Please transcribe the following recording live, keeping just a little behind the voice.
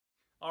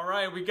All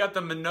right, we got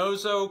the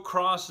Monozo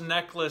cross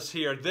necklace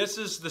here. This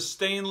is the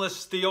stainless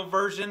steel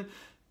version,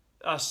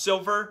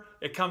 silver.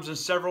 It comes in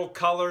several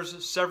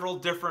colors, several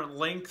different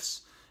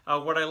lengths.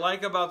 What I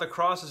like about the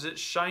cross is it's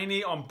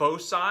shiny on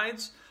both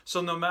sides. So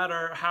no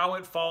matter how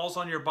it falls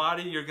on your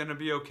body, you're gonna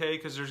be okay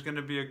because there's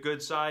gonna be a good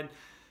side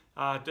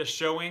to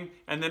showing.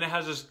 And then it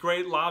has this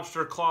great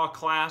lobster claw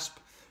clasp.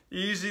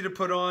 Easy to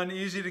put on,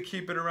 easy to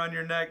keep it around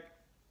your neck.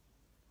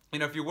 You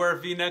know, if you wear a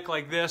V-neck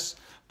like this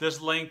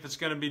length, it's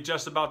going to be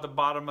just about the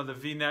bottom of the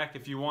V-neck.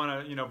 If you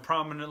want to, you know,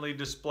 prominently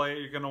display it,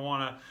 you're going to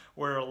want to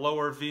wear a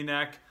lower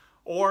V-neck.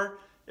 Or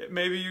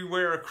maybe you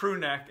wear a crew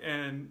neck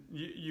and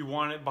you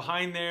want it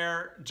behind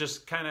there,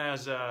 just kind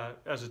of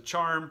as a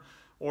charm,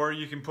 or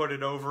you can put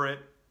it over it.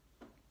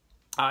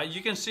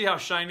 You can see how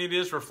shiny it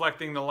is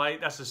reflecting the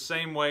light. That's the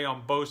same way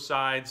on both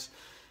sides.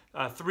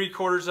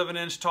 3/4 of an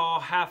inch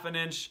tall, 1/2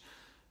 inch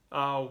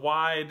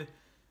wide.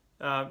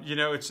 You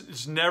know,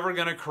 it's never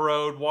going to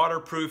corrode,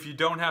 waterproof. You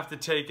don't have to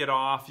take it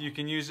off. You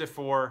can use it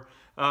for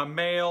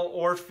male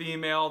or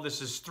female.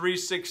 This is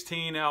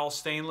 316L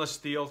stainless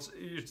steel.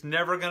 It's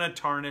never going to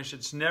tarnish.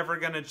 It's never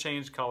going to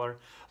change color.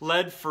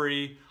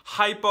 Lead-free,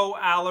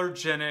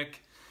 hypoallergenic.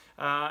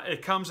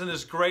 It comes in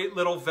this great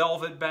little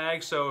velvet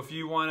bag. So if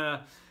you want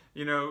to,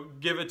 you know,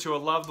 give it to a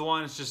loved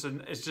one, it's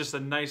just a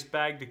nice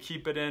bag to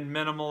keep it in.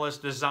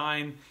 Minimalist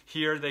design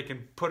here. They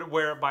can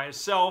wear it by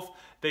itself.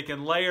 They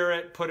can layer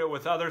it, put it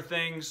with other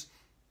things.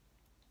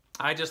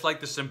 I just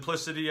like the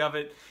simplicity of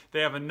it. They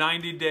have a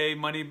 90-day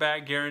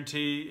money-back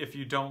guarantee if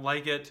you don't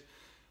like it.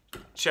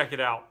 Check it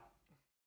out.